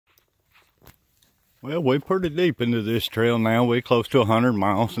Well, we're pretty deep into this trail now. We're close to 100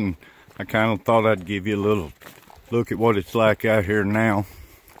 miles, and I kind of thought I'd give you a little look at what it's like out here now.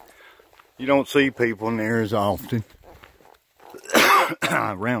 You don't see people near as often.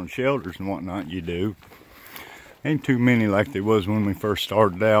 Around shelters and whatnot, you do. Ain't too many like there was when we first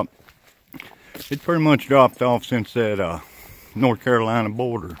started out. It's pretty much dropped off since that North Carolina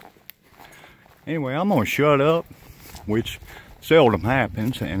border. Anyway, I'm gonna shut up, which seldom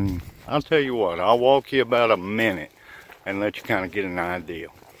happens, and I'll tell you what, I'll walk you about a minute and let you kind of get an idea.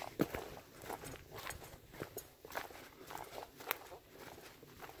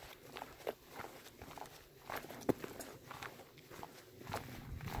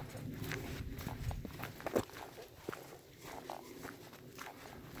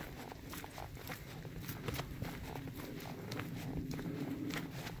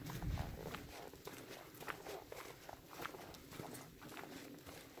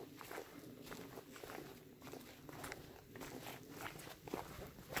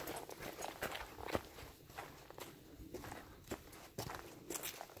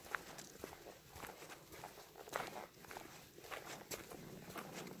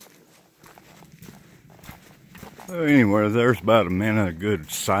 Anyway, there's about a minute of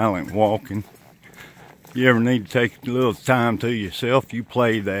good silent walking. If you ever need to take a little time to yourself, you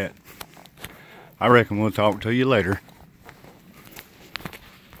play that. I reckon we'll talk to you later.